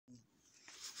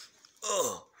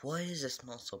Ugh, why does it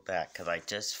smell so bad? Cause I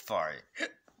just farted.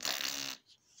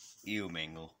 Ew,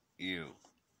 Mangle. Ew.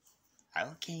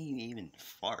 How can you even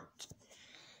fart?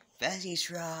 Fancy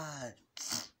shot.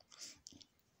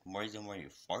 More than more you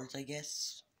fart, I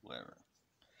guess. Whatever.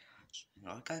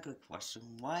 I got a good question.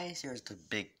 Why is there the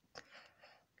big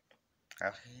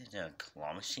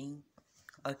claw machine?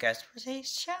 I guess for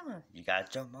today's challenge, you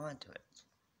gotta jump onto it.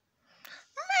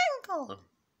 Mangle!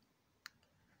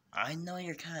 I know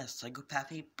you're kind of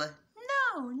psychopathy, but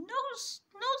no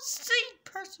sweet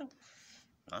person.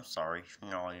 I'm sorry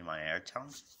for all in my air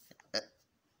tones.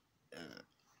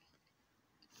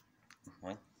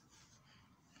 What?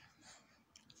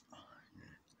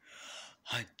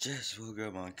 I just woke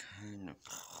up on kind of.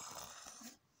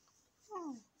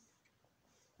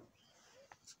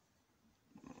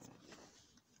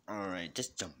 Alright,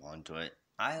 just jump onto it.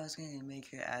 I was gonna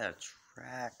make it out of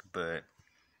track, but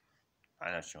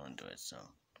I don't want to do it, so.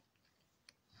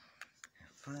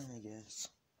 Fine, I guess.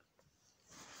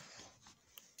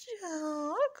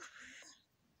 Joke.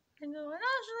 I know, and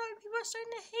also people are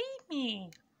starting to hate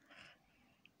me.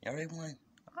 Everyone.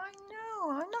 I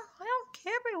know. I don't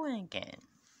care if I win again.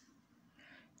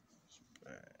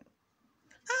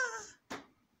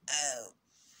 Ow.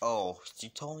 Oh, she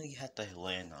told me you had to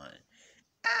land on it.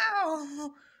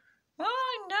 Ow.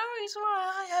 Oh no, he's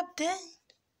why I have done.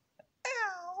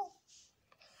 Ow.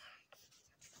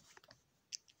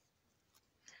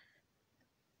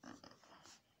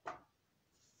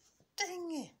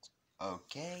 Dang it.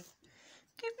 Okay.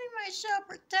 Give me my shot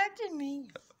protecting me.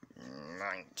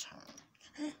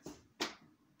 Nighttime.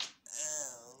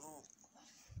 Ow.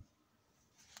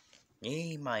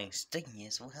 Maybe my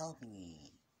stickiness will help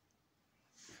me.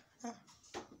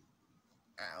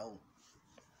 Ow.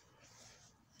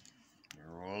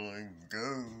 Rolling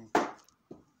go.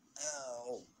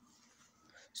 Ow.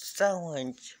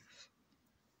 Someone.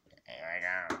 Here I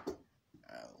go.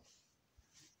 Ow.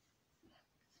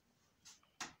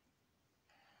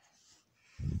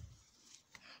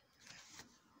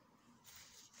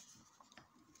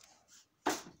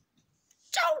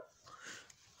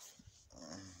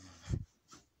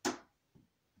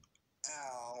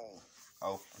 Ow.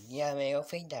 Oh, yeah, may I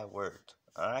think that word.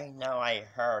 I know I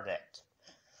heard it.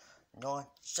 No, I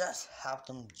just have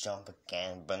them jump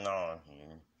again, but not on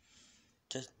here.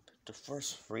 Just the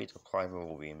first three to climb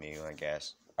will be me, I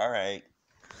guess. Alright.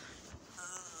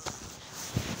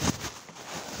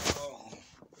 Oh.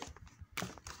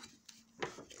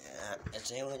 Yeah,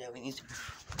 is anyone that we need to...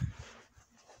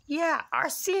 Yeah,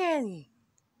 Arsene!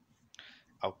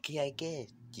 Okay, I get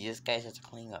it. You just guys have to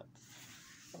clean up.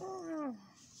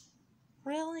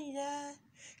 Really, Dad?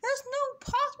 There's no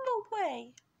possible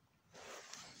way.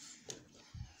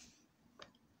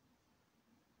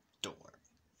 Don't worry.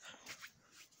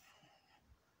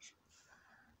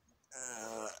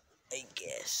 I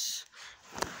guess.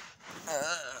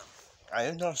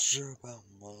 I'm not sure about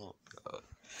Mom.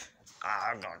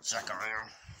 I'm gonna check on him.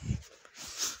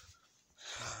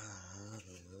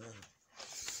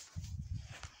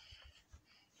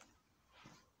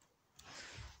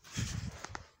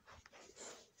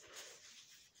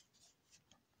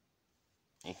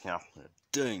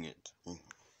 Dang it.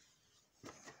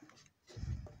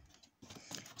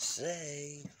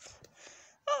 Save.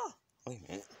 Oh, wait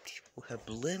a minute. People have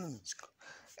lemons.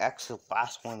 Actually, the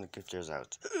last one to get theirs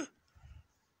out.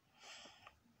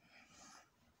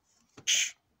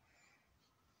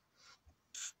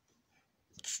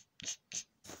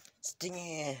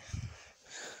 Sting.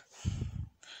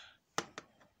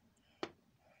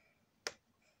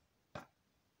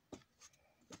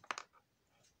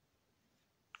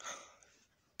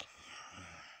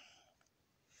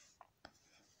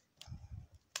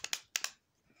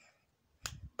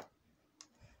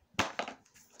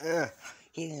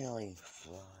 He didn't really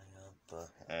fly up, but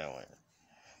anyway.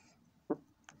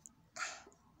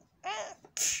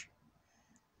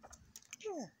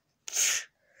 Yeah!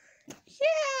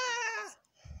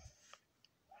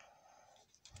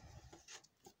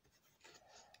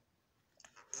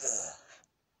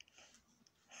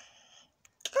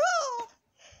 Oh!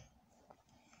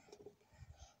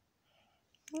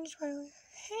 He's really,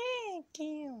 thank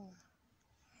you.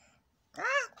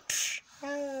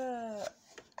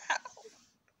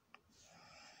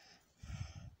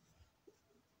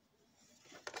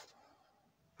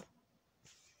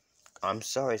 I'm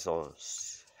sorry, so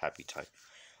happy time.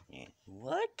 Yeah.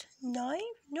 What? Knife?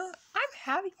 No, I'm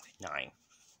happy with knife.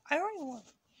 I already won,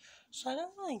 so I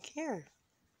don't really care.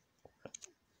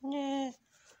 Nah.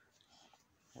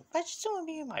 I just don't want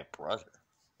to be my brother.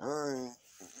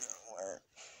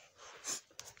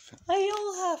 I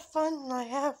all have fun, and I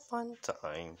have fun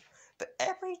time. But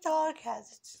every dog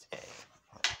has its day.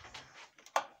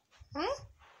 I'm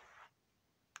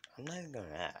not even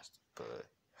gonna ask, but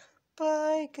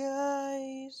bye,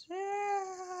 guys.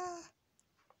 Yeah.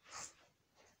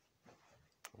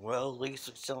 Well, at least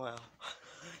it somehow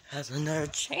has another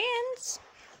chance.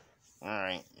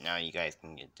 Alright, now you guys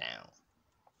can get down.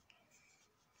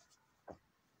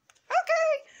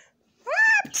 Okay.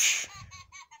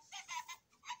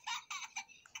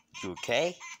 You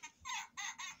okay?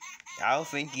 I don't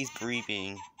think he's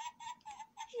breathing. Yeah,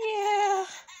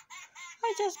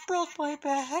 I just broke my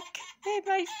back and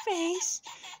my face.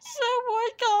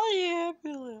 Someone call the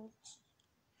ambulance.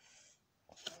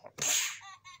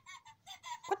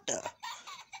 What the?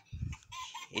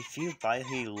 If you bite,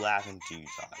 he laughing to you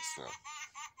guys, so.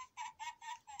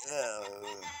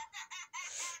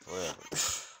 Whatever.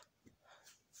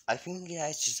 I think you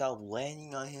guys should stop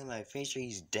landing on him. I'm pretty sure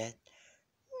he's dead.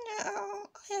 No,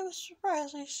 I was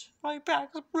surprised. My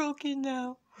back's broken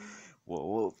now.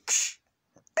 Whoa.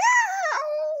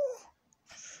 Ow!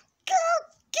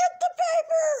 Get the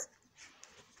paper!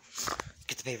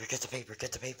 Get the paper, get the paper,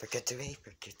 get the paper, get the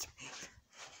paper, get the paper.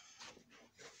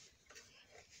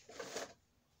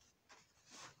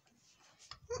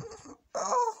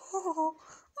 Oh,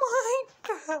 my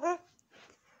back.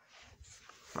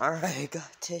 Alright, I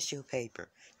got tissue paper.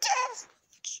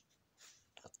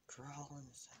 Let's draw in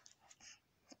a second.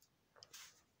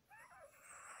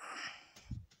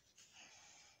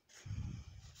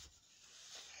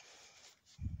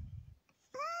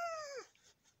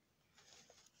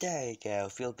 There you go.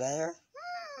 Feel better?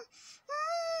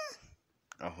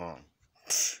 Uh-huh.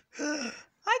 I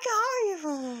got you.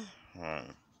 Hold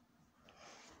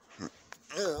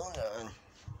on.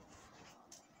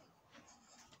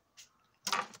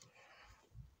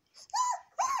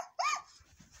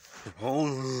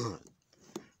 Hold on.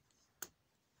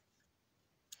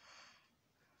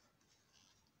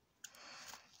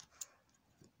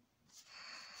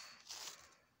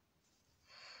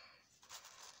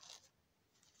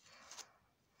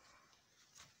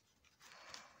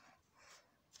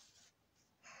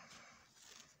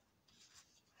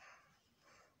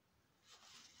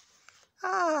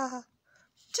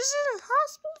 Just in the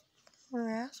hospital?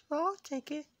 Yes, well, I'll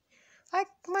take it.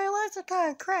 My legs are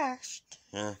kind of crashed.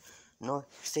 No,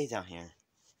 stay down here.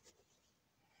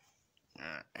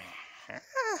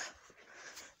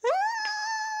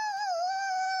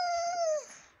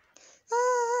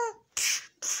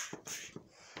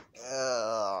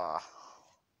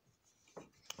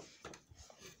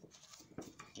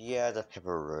 Yeah, the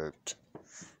paper worked.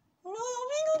 No, I'm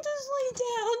gonna just lay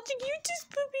down. Did you just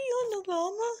put me on the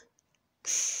llama?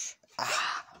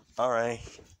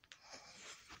 Alright.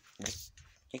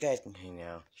 You guys can hang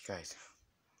out. You guys.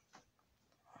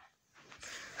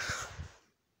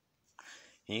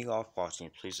 You all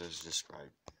watching, please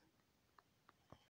subscribe.